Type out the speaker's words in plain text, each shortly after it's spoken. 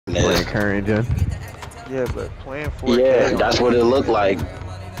Playing current gen. Yeah, but playing 4K. Yeah, that's what it looked like.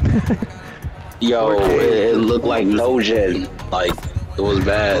 Yo, 4K it looked like no gen. Like, it was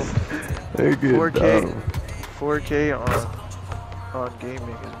bad. 4K, 4K on gaming is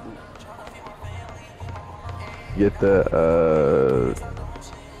boot. Get the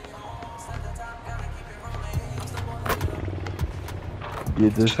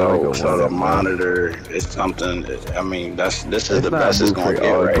get just like a So the monitor is something. I mean, this is the best it's gonna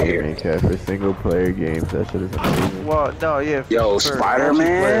get right here. For single player games, that shit is amazing. Well, no, yeah. Yo,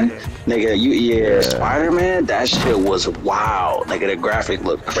 Spider-Man, nigga, yeah, Spider-Man, that shit was wild. Nigga, the graphic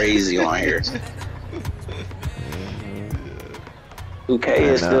looked crazy on here. 2K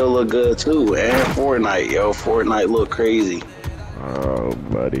is still look good too, and Fortnite, yo, Fortnite look crazy. Oh,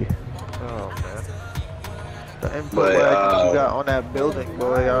 buddy. Oh man, the input lag you got on that building,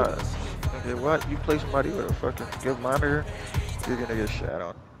 boy. Nigga, what? You play somebody with a fucking good monitor, you're gonna get shot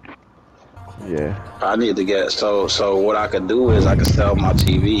on. Yeah. I need to get so what I could do is I could sell my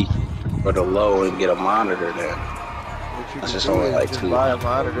TV for the low and get a monitor then. That's just only like just $2. buy a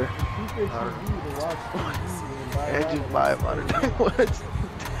monitor. And just buy a monitor. What?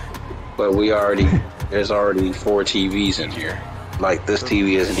 But there's already 4 TVs in here. Like this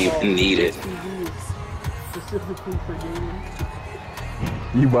TV isn't even needed. Specifically for gaming.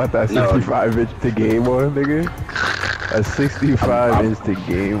 You bought that 65 inch to game on, nigga? A 65 inch to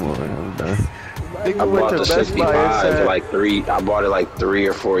game on. I'm done. I bought the 65 like I bought it like 3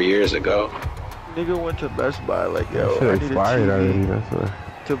 or 4 years ago. Nigga went to Best Buy like, yo, I need expired a TV already, that's what.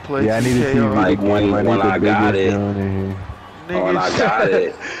 To play. Yeah, I need a TV. Like when I got it. Nigga, when I got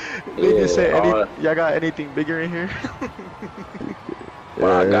it. Nigga said, y'all got anything bigger in here?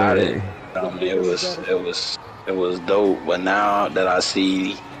 When I got it, it was dope. But now that I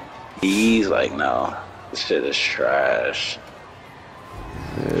see these, like, no, this shit is trash.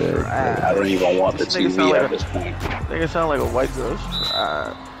 Yeah, I don't even want the TV at this point. Nigga sound like a white girl.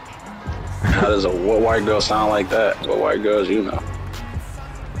 How does what white girl sound like that? What white girls you know?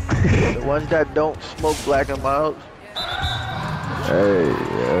 The ones that don't smoke black and mild. Hey,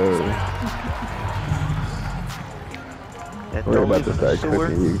 yo. We're about to start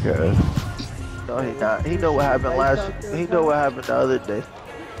cooking you guys. No, he not. He know what happened he know what happened the other day.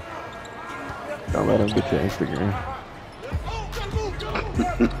 Don't let him get your Instagram.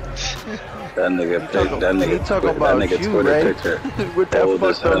 That nigga Twitter right? picture. With that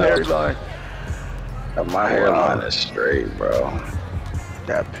fucked up hairline. My hairline is straight, bro.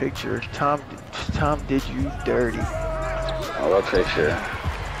 That picture, Tom did you dirty. Oh, what picture?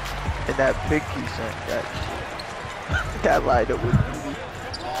 And that pic he sent, that light up with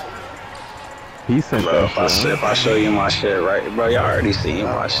you. He sent bro, that shit. If I show you my shit, right, bro, y'all already seen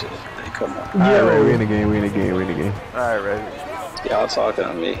my shit. Hey, come on. Alright, Ray, we in the game. Alright, ready. Y'all talking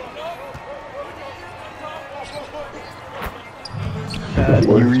to me.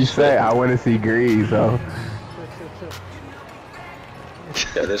 You reset, I want to see green, so.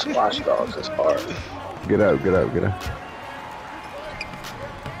 Yeah, this Watch Dogs is hard. Get up.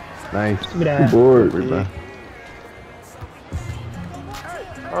 Nice. Good board, bro.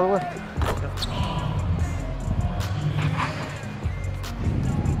 Oh, what?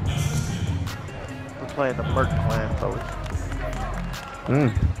 We're playing the Merc clan, fellas.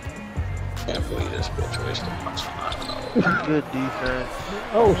 Can't believe this bitch wasted my time. Good defense.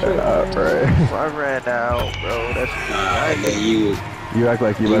 Oh shit. Right. I ran out, bro. That's and then you act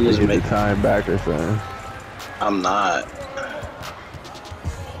like you about to get the time back or something. I'm not.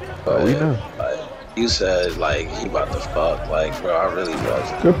 But we know. Like, you said like he about to fuck, like, bro, I really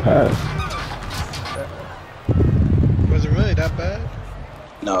wasn't. Good pass. Was it really that bad?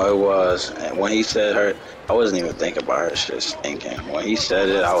 No, it was. And when he said her, I wasn't even thinking about her shit stinking. When he said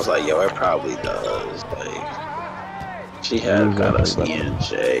it, I was like, yo, it probably does. Like, she had got us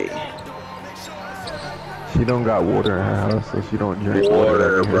ENJ. She don't got water in her house, so she don't drink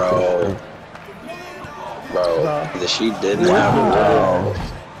water, bro. Bro, she didn't have water.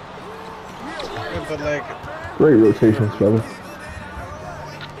 Yeah, but like, great rotations, fellas.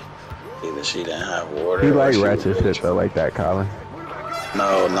 Either she didn't have water. He like ratchet shit though, like that, Colin.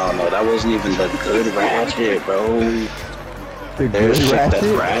 No, that wasn't even the good ratchet, bro. The good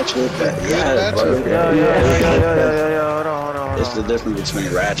ratchet? Yeah, bro. Yeah, hold on. It's the difference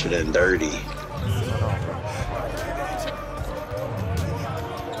between ratchet and dirty.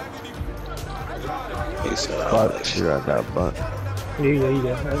 He said, fuck, you got that butt. You go.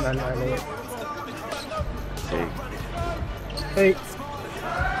 Hey.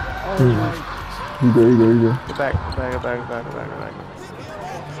 You go. Get back.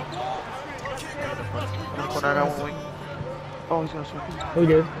 Put on that one wing. Oh, he's gonna swing. We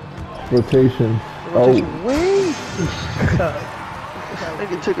good. Rotation. Rotation. Oh. Wait! Stop.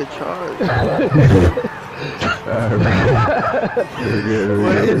 Nigga took a charge. Good.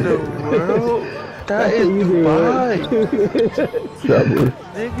 What in the world? That is Dubai.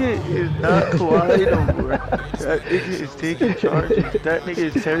 Nigga is not Kawhi no more. That nigga is taking charges. That nigga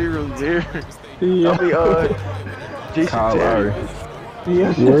is Terry Rozier. Yeah. I mean, Jason Kyle Terry. Lowry.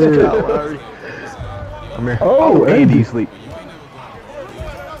 Yeah. Kyle Lowry. Come here. Oh, Andy sleep.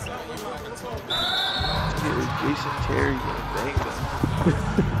 Nigga is Jason Terry.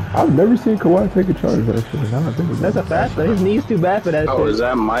 I've never seen Kawhi take a charge actually. Now I think about That's a fast one. His knee's too bad for that Oh, shit. is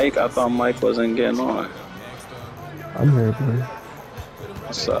that Mike? I thought Mike wasn't getting on. I'm here, boy.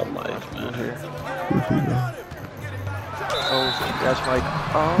 What's up, Mike, man? Here. GG, man. Oh, that's Mike.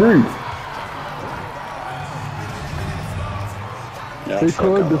 Oh. Three. Yeah, They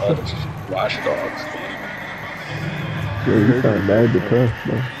fucking called this watchdogs. Yeah, you sound bad depressed,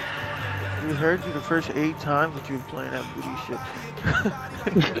 bro. We heard you the first 8 times that you were playing that booty shit.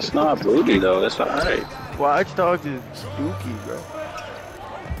 It's not booty though. It's alright. Watch Dogs is dookie, bro.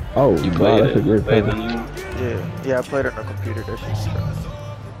 Oh, You wow, played that's a it. great Played the play. new. Yeah, I played it on the computer. That shit's trash.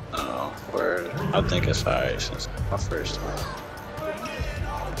 Oh, word. I think it's alright since my first time.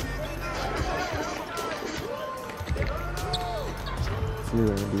 You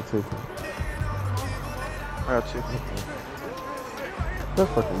Andy too. I got 2. That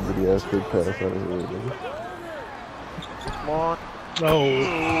fucking video ass big pass out of here, nigga. Come on. Oh.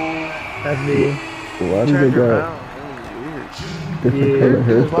 That's me. Why do they Turned got around. That was weird. different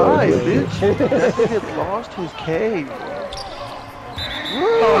Yeah. color Why, hairstyles? bitch? That nigga lost his cave.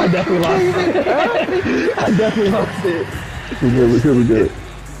 Oh, I definitely lost it. I definitely lost it. We good.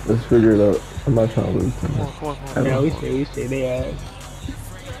 Let's figure it out. I'm not trying to lose too Come much. on, come on, come on. Yeah, we say they ass.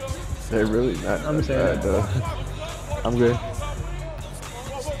 They're really not I'm that saying. bad, though. I'm good.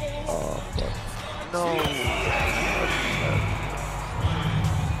 Oh, fuck. No.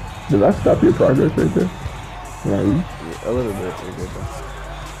 Did I stop your progress right there? Right. Yeah, a little bit. You're good though.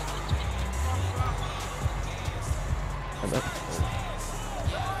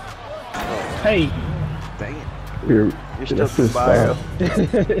 Hey. Dang it. You're You're that's still just bio. style.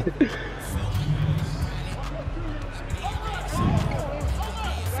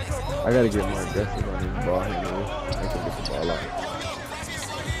 I gotta get more aggressive on these ball handlers. I can get the ball out.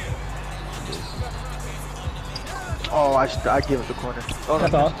 Oh, I give it the corner. Oh,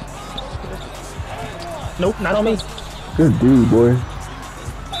 That's no. all. Nope, not on me. Good dude, boy.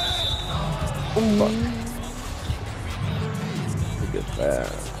 It gets bad.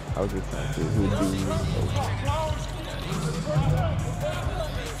 I was just trying to see who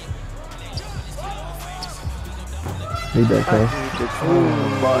Need that I pass. need to hold the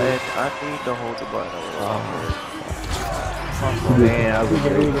button. I need to hold the button. Oh man, I was We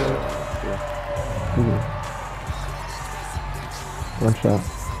great. good. One shot.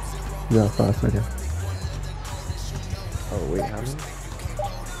 You got 5 seconds. Oh wait, how many?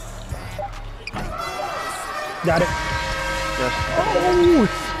 Got it.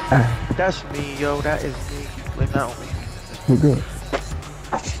 That's me, yo. That is me. Blame that on me. We're good.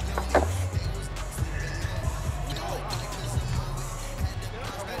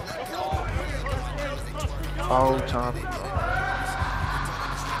 Oh, Tommy.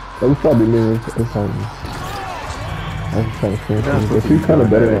 That was probably me. It's on me. I was trying to finish him, but he's kind of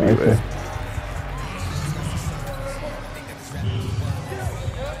better than anyway. Iso.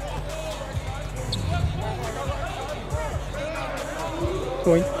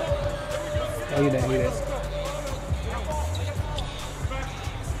 Point. Oh, you there, you there.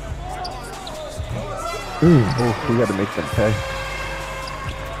 Oh, we gotta make them pay.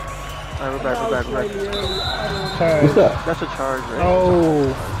 Alright, we're back. What's up? That's a charge, right?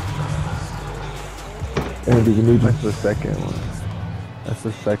 Oh. Andy, you need me. That's the second one. That's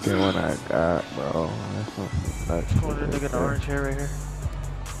the second one I got, bro. That's not nuts. Corner nigga in the orange hair right here.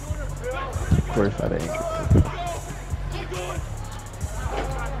 Of course I didn't get it.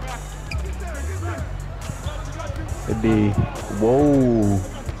 Good D. Whoa.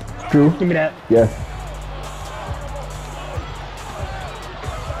 True? Give me that. Yes.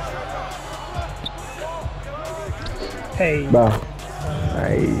 Hey. Bow.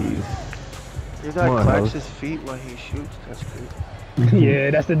 Nice. You Come gotta on, clash House. his feet when he shoots. That's good. Yeah,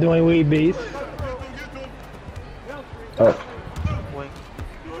 that's the Dwayne Wade beast. Up. Wing.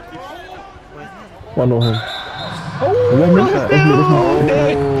 Wing. One on him. Oh, I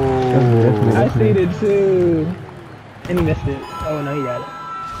That's me. seen it too. And he missed it. Oh, no, he got it.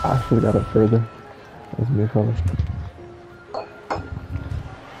 I should have got it further. That's me, fella.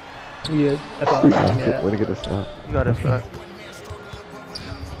 Yeah, that's all. Yeah. Way to get a stop. You got it back.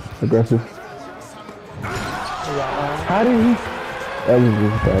 Aggressive. Wow. How did he? That was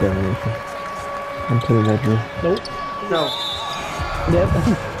just bad animation. I'm putting that Drew. Nope. No. Yep.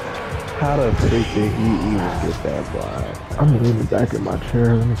 How the freak did he even get that blind? I'm leaning back in my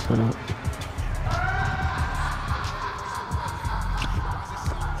chair. Let me set up.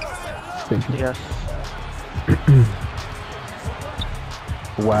 Thank you. Yes.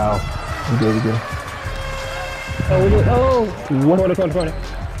 Wow. We go. Oh, we did. Oh. What? Corner.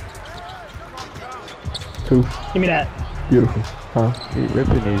 2. Give me that. Beautiful. Huh? He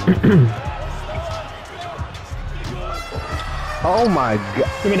ripping these. Oh my god.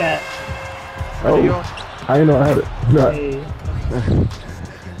 Give me that. Where you Oh, going? I didn't know I had it. No. Hey.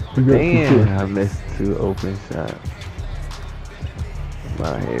 We good. Damn, I missed 2 open shots.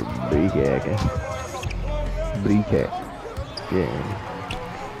 My head bleak. Yeah.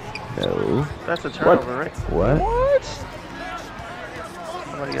 No. That's a turnover, right? What?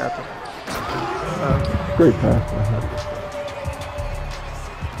 Somebody got them. Great pass.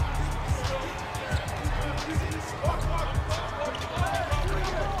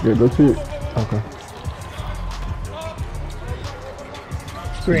 Yeah, go see it. Okay.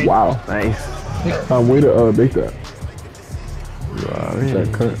 Screen. Wow. Nice. Way to make that. Wow,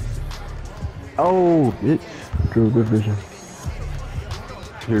 That cut. Oh, bitch. Drew, good vision.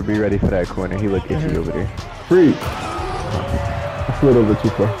 Here, be ready for that corner. He look at you over there. Free. I slid over too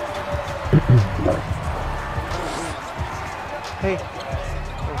far. Hey.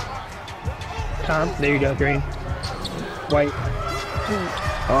 Tom, there you go, green. White.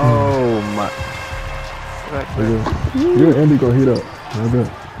 Oh my. Back You there. and Andy gonna heat up. No good.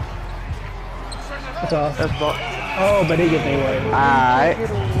 That's all. That's ball. Oh, but they get their way. Alright. Get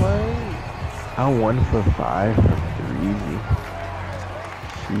away. I'm 1 for 5 from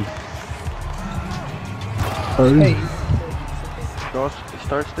 3. Hey, Go, it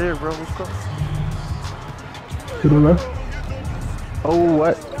starts there, bro. Let's go. To the left. Oh,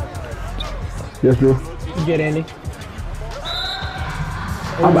 what? Yes, Drew. get Andy.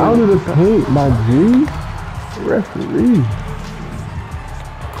 I'm out of the paint, my G. Referee.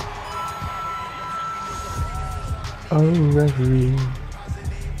 Oh, referee.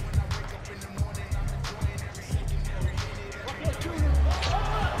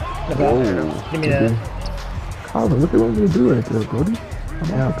 Give me that. Calvin, what they want me to do right there, Brody?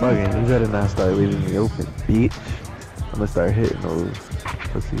 Yeah, fucking. You better not start leaving me open, bitch. I'm gonna start hitting those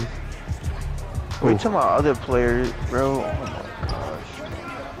pussies. Wait till my other player, bro. Oh my gosh.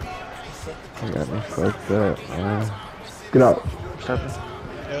 You got me fucked up, man. Get out. Stepping.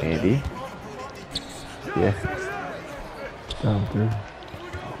 Andy. Yeah, Down 3.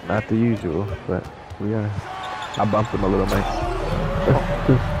 not the usual, but we are. I bumped him a little, man.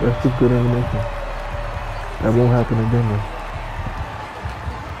 That's just good animation. That won't happen again, though.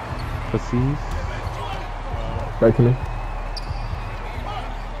 Pussies. Right to me.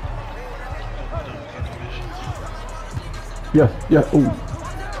 Yes, yeah, ooh.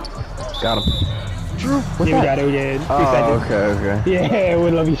 Got him. Yeah, we got it, we did. 2 Oh, seconds. okay. Yeah,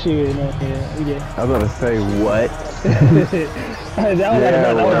 we love you shooting. Yeah, we did. I was gonna say what? That was Yeah,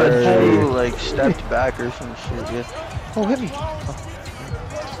 that was a word. tight. Ooh, like stepped back or some shit. Yeah. Oh, hit me.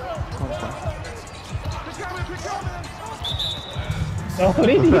 Oh,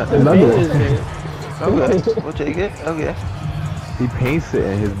 they need some Another one. finish there. Okay, we'll take it. Okay. He paints it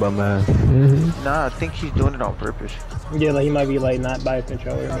in his bum ass. Mm-hmm. Nah, I think he's doing it on purpose. Yeah, like he might be like not by a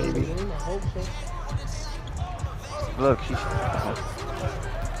controller, maybe. Look, he's.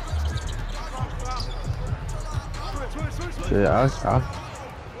 Shit, I'll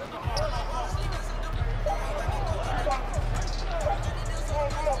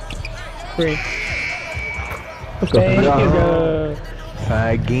Green. Let's go. Thank you, Yeah. girl.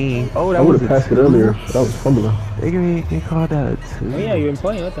 again. Oh, I that would was have a passed it earlier. But that was fumbling. They called that a 2. Oh yeah, you've been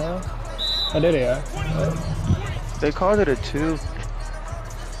playing. What the hell? Oh, there they are. They called it a 2.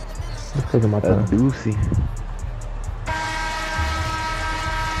 Just taking my That's time. doozy.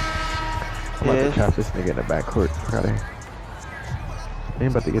 I'm about to Yes. trap this nigga in the back court. Got it.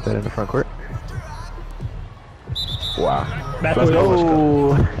 Ain't about to get that in the front court. Wow. Back Let's to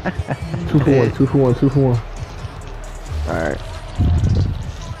go. it. 2 for 1, 2 for 1, 2 for 1. Alright.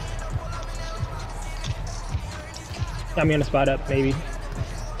 Got me on the spot up, maybe.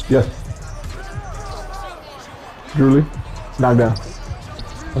 Yes. Julie, knock down.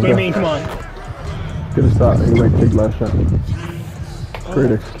 What do you mean? Come on. Get a stop. And you might take last shot.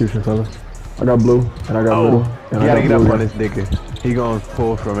 Great execution, fellas. I got blue, and I got Oh, middle, and you I gotta got get up blue on again. this nigga. He gonna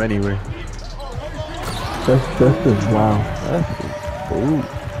pull from anywhere. That's just wow. Ooh.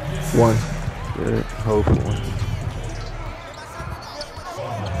 1. Good. Hold for one.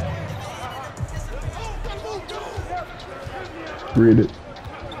 Read it.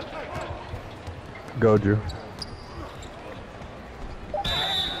 Go, Drew.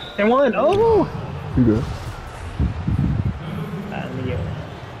 And one. Oh. You good.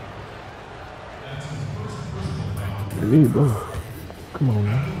 Me, bro. Come on,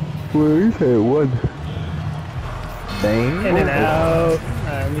 man. Well, you said one. Dang. In and out.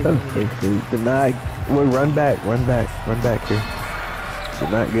 That's sexy. Do not. Well, run back here. Do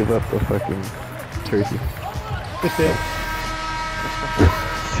not give up the fucking Tracy. That's it.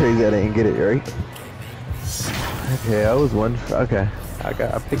 Tracy, I didn't get it right. Okay, I was one. Okay, I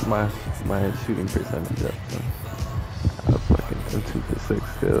picked my shooting percentage up. So I was fucking 2 for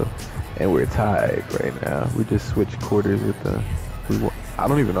 6 still, and we're tied right now. We just switched quarters with the. I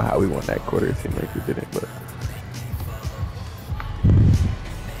don't even know how we won that quarter. It seemed like we didn't, but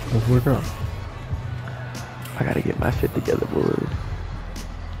Let's work out. I gotta get my shit together, boys.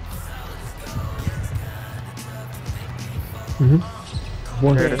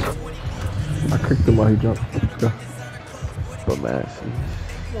 One. Here it is. I kicked him while he jumped. Let's go. But man,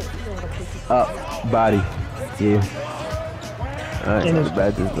 up, body, yeah. Alright, the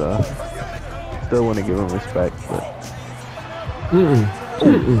badges off. Still want to give him respect, but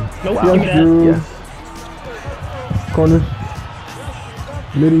Nope. wow. Give me that. Yes. Corners.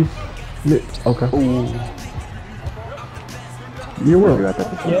 Middies. Okay. Ooh. You will. Got that.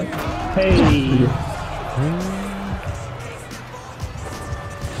 Yep. Hey.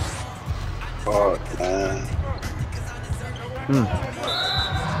 Fuck, man.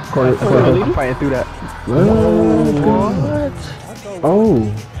 Corner. I'm fighting through that. What? Oh.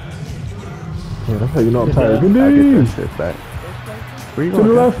 Yeah, that's how you know I'm tired. Good I get D. that shit back. Where you To going?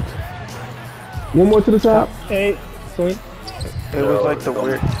 the Ken? left. One more to the top. Hey. Swing. It was like the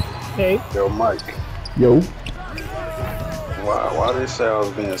weird. Hey. Yo, Mike. Yo. Why they say I was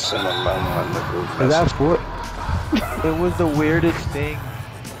being sentimental in the group Is that message? sport? It was the weirdest thing.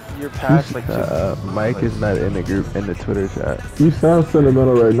 Your past like Mike is not in the group in the Twitter chat. You sound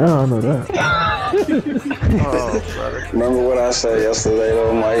sentimental right now. I know that. Oh, brother. Remember what I said yesterday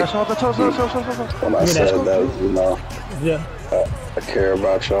though, Mike? That's all. When I said that, you know, Yeah. I care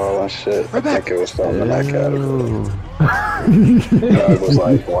about y'all and shit. I think it was something in that category. Ooh. I was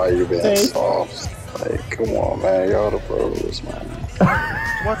like, why you being Hey. soft? Like, come on, man. Y'all the pros, man.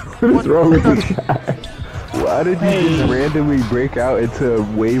 What's wrong with this guy? Why did you just randomly break out into a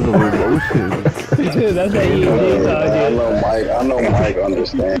wave of emotions? That's how you I did. know Mike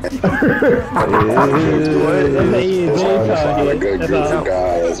understands. That's how you It's hard to find a did. good That's group all. of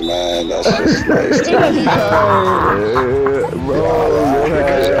guys, man. That's just nice to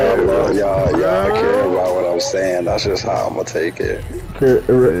y'all care about what I'm saying. That's just how I'm gonna take it.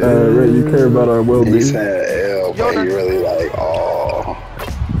 Ray, you care about our He's well-being. saying L, but he really like, oh.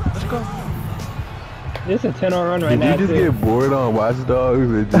 This is a 10-0 run right Did now. you just too. get bored on Watch Dogs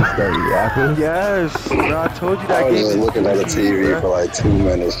and just start yapping? Yes, bro, I told you I that was game just is looking at the pussy, TV bro. for like 2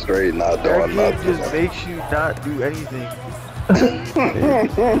 minutes straight, not That doing game nothing. just makes you not do anything.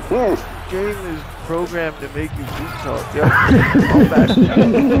 Game is programmed to make you boot talk. Yo, I'm back.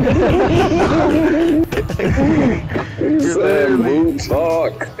 He said boot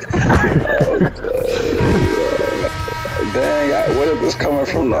talk. Dang, what if it's coming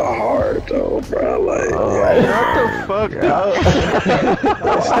from the heart though, bro? Like, Shut the fuck up.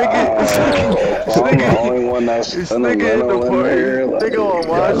 I'm the only one that's This nigga in the sentimental in party. there. Like, Nigga on y'all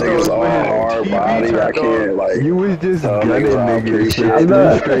Watch niggas Dogs all with his hard TV body. I turned can't like. You was just Tell gunning niggas I niggas appreciate for it.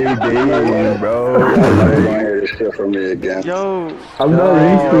 3 straight days, bro. Y'all never gonna hear this shit from me again. Yo, I'm not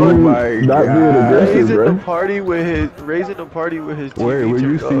used to Oh you my not being God. aggressive, raising bro. the party with his TV Where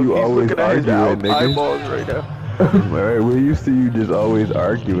you turned see off. you He's always looking at his arguing, nigga. eyeballs right now. Alright, we're used to you just always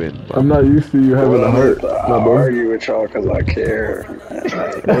arguing. I'm not used to you having a hurt, I my boy. argue with y'all because I care.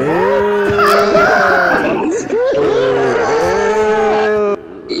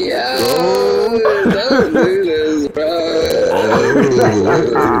 Yeah, don't do this, bro.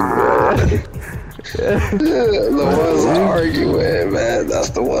 The ones I argue with, man, that's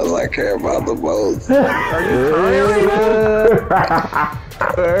the ones I care about the most. Are you crying right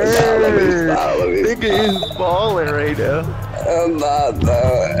Let me now? stop. Nigga is balling right now. I'm not,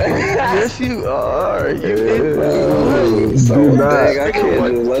 though. Yes, you are. You did. So Do not. dang, I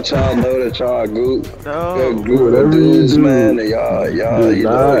can't just let y'all know that y'all good No. group Whatever of you dudes, do, man, and y'all, Do you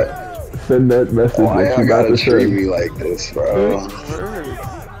know, not send that message why that y'all you about gotta to treat send. me like this, bro? Word.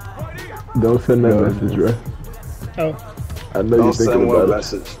 Don't send that message, bro. Oh. I know you're Don't send thinking what about it.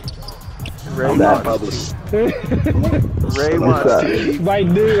 message. Ray I'm not wants public. Ray wants to keep.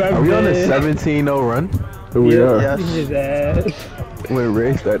 White dude, I'm Are we on a dead. 17-0 run? Who we are. Yes. His ass. when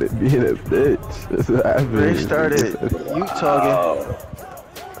Ray started being a bitch. That's what happened. Ray started. You talking?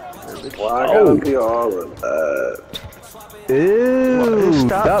 Why I gotta be all of that? Ew!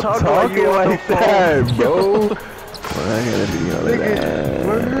 Stop talking like that, bro. I ain't gonna be all of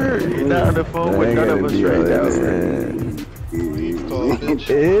that. You're not on the phone with none of us right now.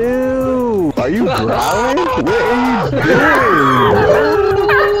 Ew! Are you growling? What are you doing?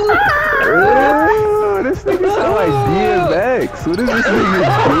 Ew! This nigga sound like DMX. What is this nigga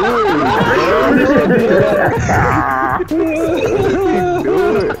doing?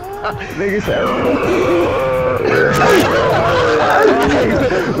 Nigga said,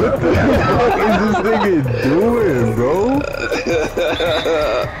 what the fuck is this nigga doing, bro?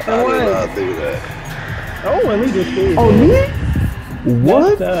 I did not do that. Oh, at least it's good. Oh, me?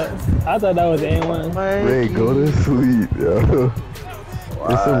 What? I thought that was A1. Ray, go to sleep, yo.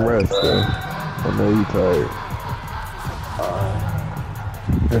 Get some rest, though. I know you tired.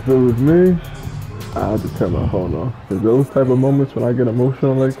 If it was me, I'll just turn my phone off. Cause those type of moments when I get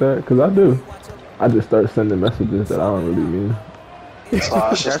emotional like that, cause I do, I just start sending messages that I don't really mean. So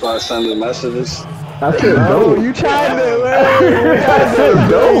I should start sending messages. I said no. You tried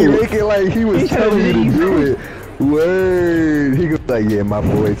to, you make it like he was telling you to do it. Word. He goes like, yeah, my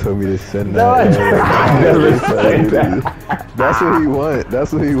boy told me to send that. I never said that. That's what he want.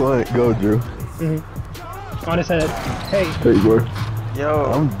 That's what he want. Go, Drew. On his head. Hey. Hey, boy. Yo,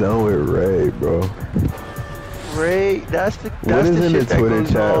 I'm done with Ray, bro. Ray, that's the What is the in shit the Twitter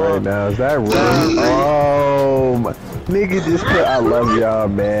that chat right now? Is that Ray? Oh, my. Nigga just put, I love y'all,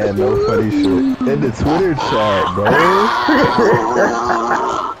 man. No funny shit. In the Twitter chat, bro.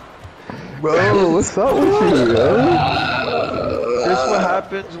 Bro, what's up with you, yo? This what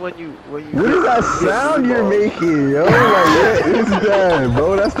happens when you What is that sound you're making, yo? Like, what is that,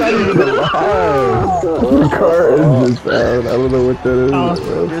 bro? That's not even alive. The car engine sound. I don't know what that is. Bro.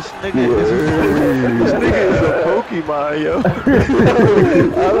 this nigga is a Pokemon, yo. I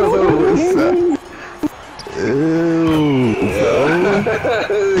don't know what's that. Ew, bro.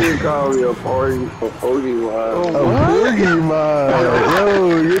 You call me a Pokemon. A Pokemon.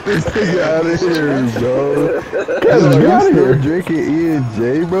 Yo, get this nigga out of here, bro. Yo, you still drinking E&J,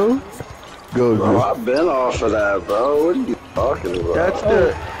 bro? Go, Bro, Drew. I've been off of that, bro. What are you talking about?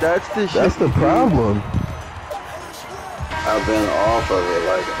 That's the shit. That's the problem. I've been off of it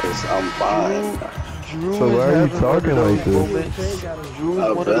like this. I'm fine. Drew So why are you talking like this? Drew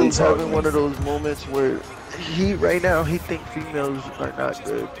I've is been talking having one of those moments where right now he thinks females are not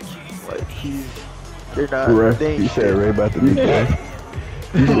good. Like they're not. Correct. They ain't He said shit. Ray about to be gay.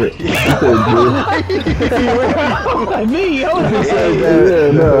 He said, Me, I was He said Yeah,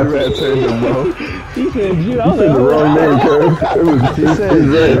 that. no. Rat turned him off. He said you. I was the like, wrong name, cuz. It was He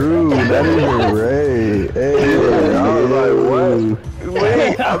said Drew, not even Ray. Hey, I was like, what?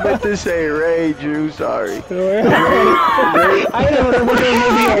 Wait, I meant to say Ray. Drew, sorry. I never heard this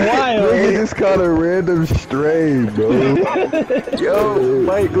movie in a while. Nigga just caught a random stray, bro. Yo,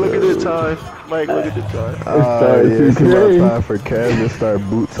 Mike, look at the time. Mike, look at the time. Yeah, it's about time for Kev to start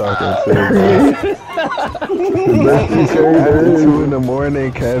boot talking. After 2 in the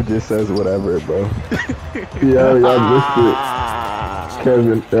morning, Kev just says whatever, bro. Yeah, y'all missed it.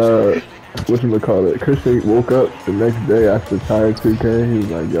 Kevin, whatchamacallit, Christian woke up the next day after tired 2K. He was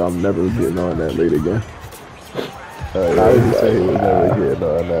like, yo, I'm never getting on that late again. Yeah, he said he was never getting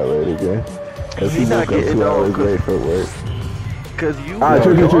on that late again. Cause he not woke up getting 2 on, hours late for work. Cause you. Alright,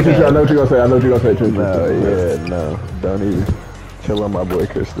 true. I know what you're gonna say. No, yeah, no. Don't even chill on my boy,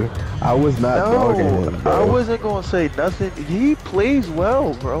 Krista. I was not dogging him, bro. I wasn't gonna say nothing. He plays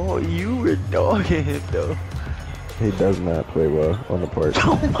well, bro. You were dogging him though. He does not play well on the park.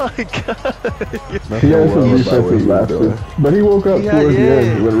 Oh my god. He had some defensive lapses, but he woke up towards the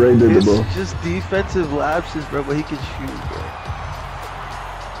end when Ray did the ball. It's just defensive lapses, bro, but he can shoot,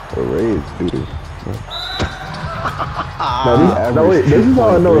 bro. Ray is doo-doo. No, wait. This is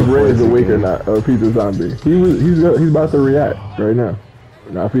how I know if Ray is awake or not, or if he's a zombie. He's about to react right now.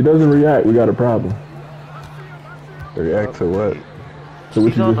 Now, if he doesn't react, we got a problem. React to what? So what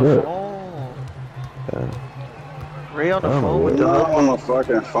He's you on just the said? phone. Ray on the I don't phone know with I'm the on the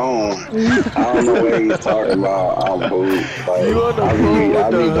fucking phone. I don't know what he's talking about. I'm booed. Like, You on the I phone be with the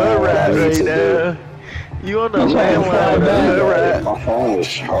doing hood what I rat need right to now. You on the do. landline with the hood rat. My phone is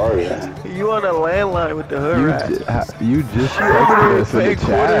charging. You on the landline with the hood rat. You just She over there texted us in putting the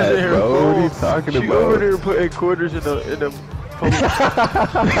quarters chat, in her bro. What are you phone. talking She about? over there putting quarters in the phone.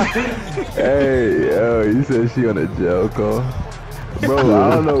 Hey, yo, you said she on a jail call? Bro, I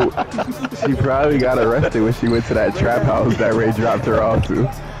don't know. She probably got arrested when she went to that trap house that Ray dropped her off to.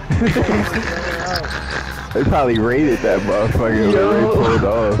 They probably raided that motherfucker when Ray pulled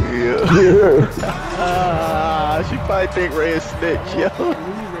off. Yeah. She probably think Ray is snitch, yo.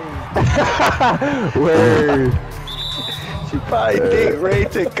 Word. She probably think Ray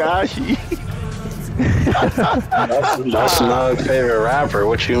Tekashi. That's not favorite rapper.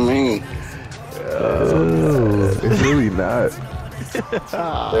 What you mean? Oh, it's really not.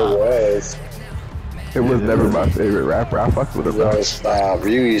 It It was never my favorite rapper. I fucked with him. was. Stop.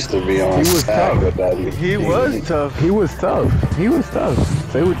 You used to be on. He was stack tough. with that. He was tough. He was tough. He was tough.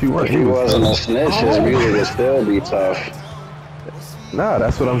 Say what you want. He wasn't tough. a snitch. His music would still be tough. Nah,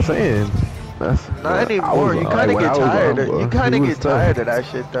 that's what I'm saying. That's Not anymore. You kind of get tired. You kind of get tired of that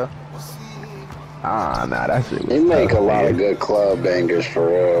shit, though. Ah, nah, that shit was He make tough, a lot man. of good club bangers for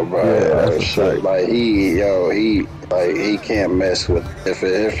real, bro. Yeah, that's a shit. fact. Like he can't mess with. If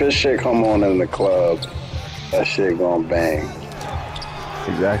his shit come on in the club, that shit gonna bang.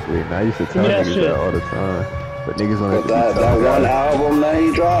 Exactly. And I used to tell Yeah, niggas shit. that all the time. But niggas don't have But to be that tough one guys. album that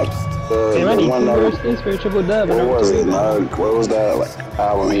he dropped, Damn, I the need one two that verses for a triple dub. what was it? What was that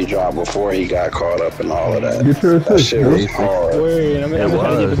album he dropped before he got caught up in all of that? Get your That assist, shit was man. hard. Word, I'm gonna try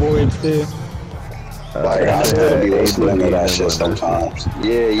to get the boards too. Like I still be listening to that shit sometimes.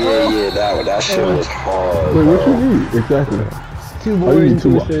 Yeah. That shit was hard. Wait, what you Bro. need? Exactly. 2 Oh, you boards need and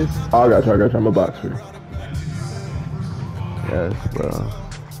 2 two. assists. Oh, I got you. I'm a boxer. Yes, bro.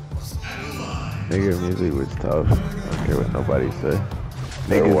 Nigga music was tough. I don't care what nobody say.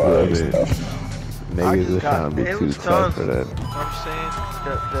 Niggas love was it. tough. Niggas was it trying to be too was tough for that. I'm saying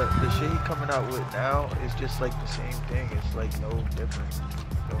the shit he coming out with now is just like the same thing. It's like no different.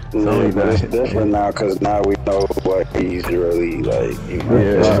 No, but it's not- different now because now we know what he's really like. You know,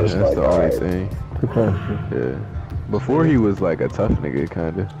 Yeah, it's that's just like, the only alright. thing. Good question. Yeah. Before he was like a tough nigga,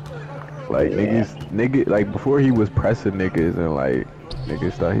 kinda. Like nigga, like before he was pressing niggas and like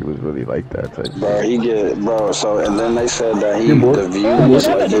niggas thought he was really like that type. Bro, so and then they said that Yeah, boy. the views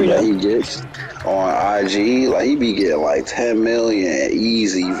like that he gets on IG, like he be getting like 10 million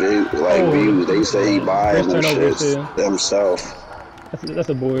easy views. They say he buying them First turnover, shits too. himself. That's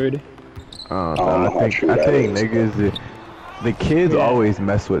a board. I I don't don't know know. how I true think that is, niggas, the kids Yeah. always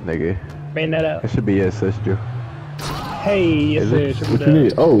mess with nigga. Bring that up. That should be your sister. Hey, yes Is sir. it? Triple What you dub.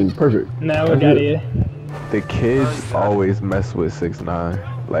 need? Oh, perfect. Now we That's got it. it. The kids always mess with 6ix9ine.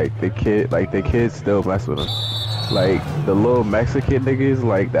 Like the kids still mess with him. Like the little Mexican niggas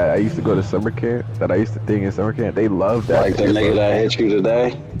like that I used to go to summer camp, that I used to think in summer camp, they love that. Like the nigga that hit you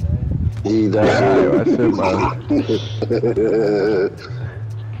today. He Yeah, that shit, bro. does.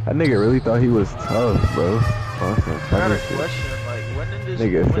 That nigga really thought he was tough, bro. On some I got a funny shit. question. Like when did this?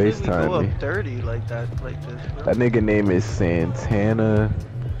 Nigga when did we FaceTime go me. up 30 like that? Like this? Bro? That nigga name is Santana,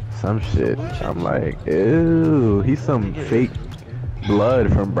 some shit. I'm like, ew, he's some fake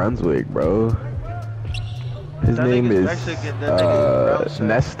blood from Brunswick, bro. His That name nigga's is Mexican, that nigga's brown, sir.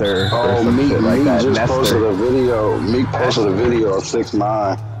 Nestor or Oh, some Meek, shit like Meek that. just posted Nestor. a video. Meek posted a video of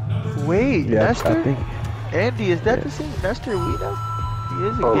 6ix9ine. Wait, Yeah, Nestor? I think. Andy, is that Yeah. the same Nestor we know? He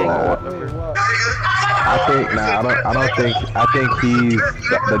is a Hold gang on. member. I think. Nah, I don't think. I think he's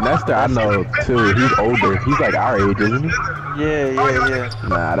the Nestor I know too. He's older. He's like our age, isn't he? Yeah.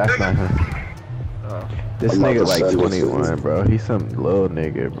 Nah, that's not him. Oh. This I'm about nigga to like send it to 21, you. bro. He's some little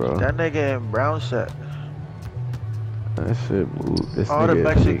nigga, bro. That nigga in brown set. That shit move. This All the nigga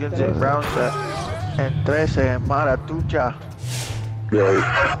Mexicans is in brown set. And 13 en Maratucha. Yo,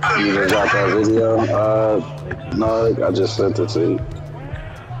 you just dropped that video? No, I just sent it to you.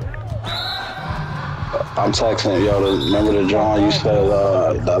 I'm texting, yo, remember the John you said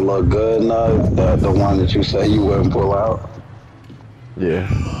that looked good, the one that you said you wouldn't pull out? Yeah.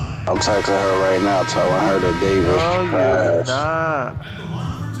 I'm texting her right now, telling her the day was Oh, trash. nah.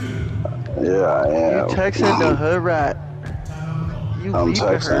 Yeah, I You am. texting the hood rat. You I'm leaving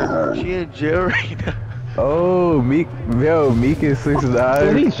texting her. She in jail right now. Oh, Meek is 6'9".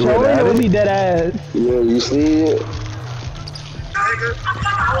 Was he With showing that or was it? he dead ass? Yeah, you see it?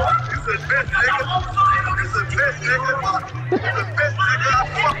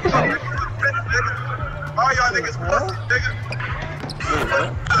 All y'all niggas pussy, nigga.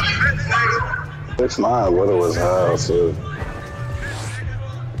 6ix9ine, what it was hell, too.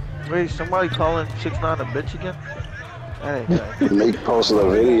 Wait, somebody calling 6ix9ine a bitch again? That ain't right. Meek posted a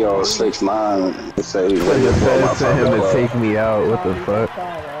video of 6ix9ine to say he Nigga waited for said my to him to club. take me out. What the fuck?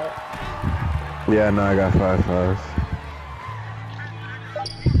 Yeah, no, I got 5 5s.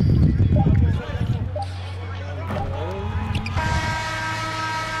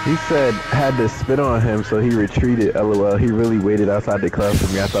 He said had to spit on him, so he retreated. LOL. He really waited outside the club for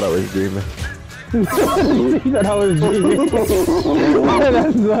me. I thought I was dreaming. He said I was dreaming.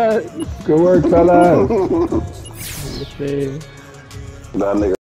 That's not. Good work, fella. Yes, sir. That nigga.